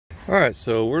Alright,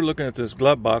 so we're looking at this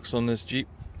glove box on this Jeep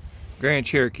Grand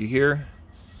Cherokee here.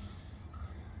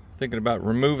 Thinking about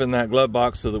removing that glove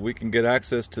box so that we can get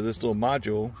access to this little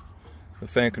module, the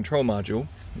fan control module,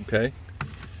 okay?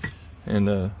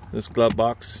 And this glove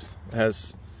box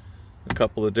has a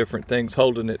couple of different things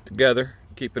holding it together,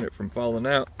 keeping it from falling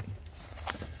out.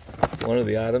 One of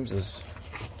the items is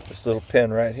this little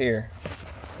pin right here.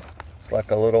 It's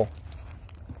like a little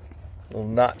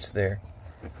notch there.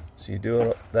 So you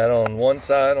do that on one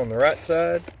side, on the right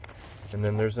side, and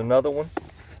then there's another one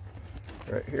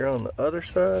right here on the other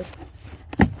side.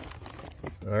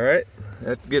 All right,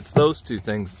 that gets those two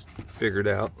things figured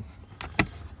out.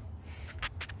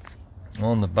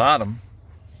 On the bottom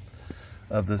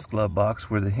of this glove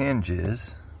box where the hinge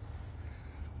is,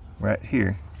 right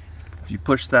here, if you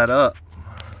push that up,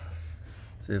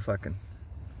 see if I can,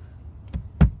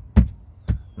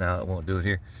 no, it won't do it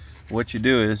here. What you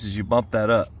do is you bump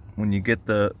that up. When you get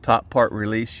the top part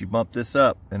released, you bump this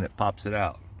up and it pops it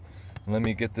out. Let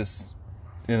me get this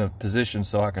in a position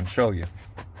so I can show you.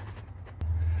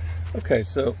 Okay,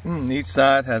 so each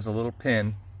side has a little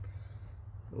pin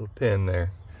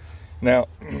there. Now,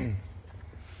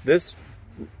 this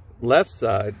left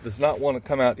side does not want to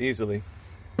come out easily.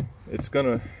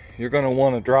 You're gonna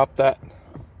want to drop that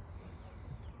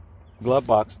glove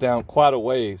box down quite a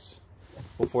ways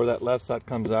before that left side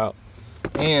comes out.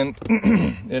 And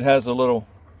it has a little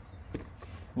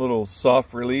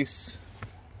soft release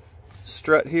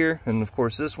strut here, and of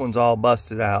course this one's all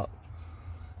busted out.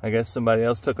 I guess somebody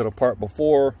else took it apart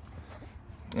before,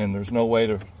 and there's no way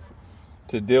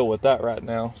to deal with that right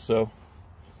now. So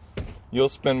you'll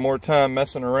spend more time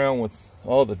messing around with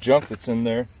all the junk that's in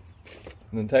there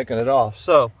than taking it off.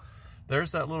 So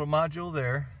there's that little module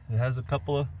there. It has a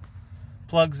couple of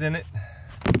plugs in it.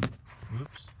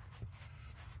 Oops.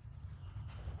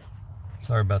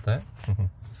 Sorry about that.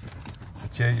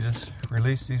 But yeah, you just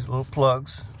release these little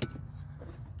plugs.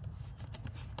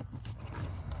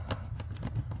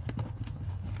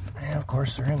 And of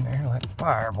course they're in there like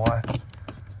fire, boy.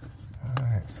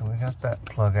 Alright, so we got that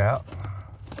plug out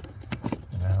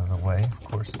and out of the way. Of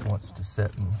course it wants to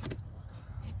set in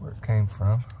where it came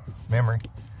from. Memory.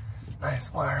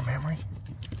 Nice wire memory.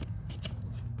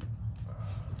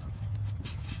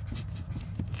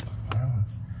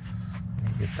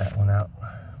 Get that one out.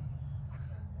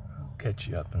 I'll catch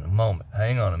you up in a moment.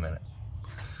 Hang on a minute.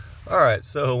 Alright,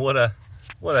 so what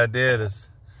I did is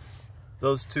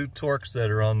those two Torx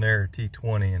that are on there are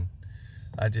T20, and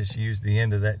I just used the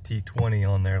end of that T20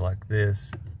 on there like this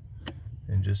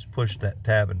and just pushed that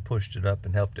tab and pushed it up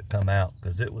and helped it come out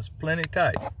because it was plenty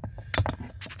tight.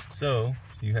 So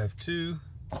you have two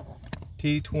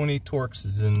T20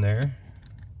 Torxes in there.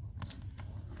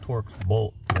 Torx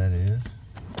bolt, that is.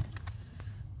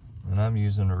 And I'm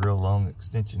using a real long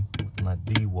extension with my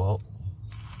D-Walt.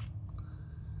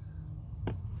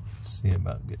 See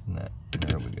about getting that.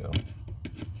 There we go.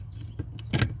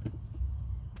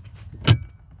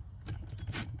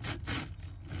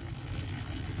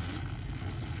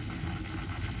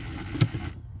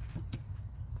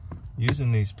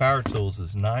 Using these power tools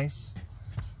is nice,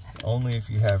 only if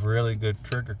you have really good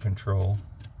trigger control.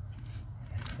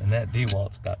 And that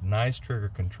D-Walt's got nice trigger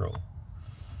control.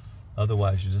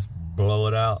 Otherwise, you just blow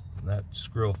it out, and that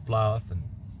screw will fly off and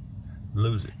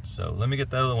lose it. So let me get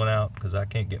the other one out because I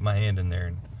can't get my hand in there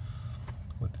and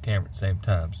with the camera at the same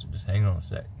time. So just hang on a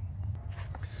sec.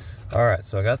 All right,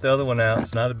 so I got the other one out.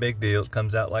 It's not a big deal. It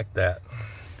comes out like that.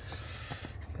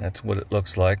 That's what it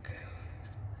looks like.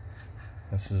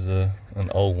 This is an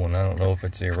old one. I don't know if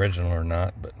it's the original or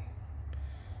not, but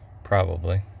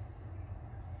probably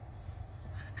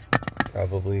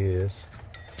is.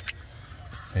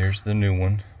 Here's the new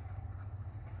one.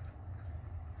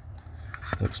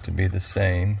 Looks to be the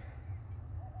same.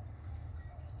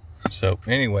 So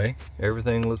anyway,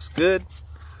 everything looks good.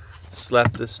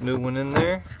 Slap this new one in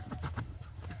there.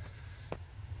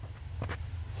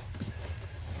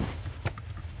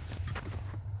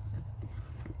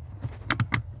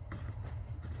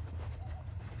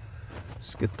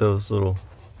 Just get those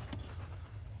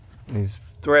these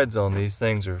threads on these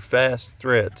things are fast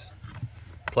threads,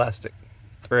 plastic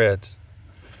threads.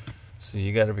 So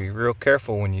you got to be real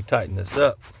careful when you tighten this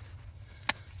up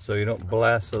so you don't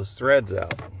blast those threads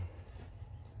out.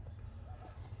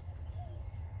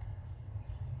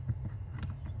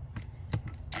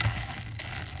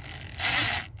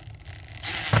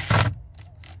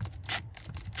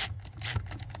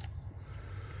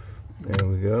 There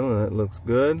we go, that looks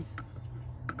good.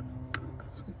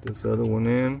 Let's get this other one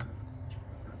in.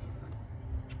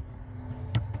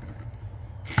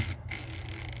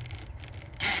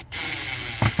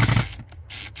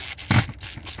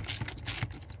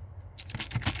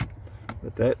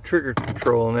 But that trigger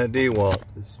control on that DeWalt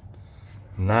is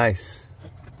nice.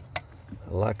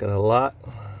 I like it a lot.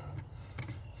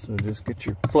 So just get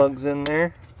your plugs in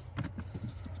there.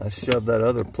 I shoved that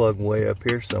other plug way up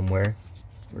here somewhere.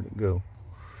 Where'd it go?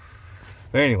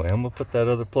 Anyway, I'm gonna put that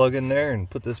other plug in there and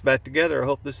put this back together. I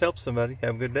hope this helps somebody.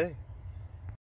 Have a good day.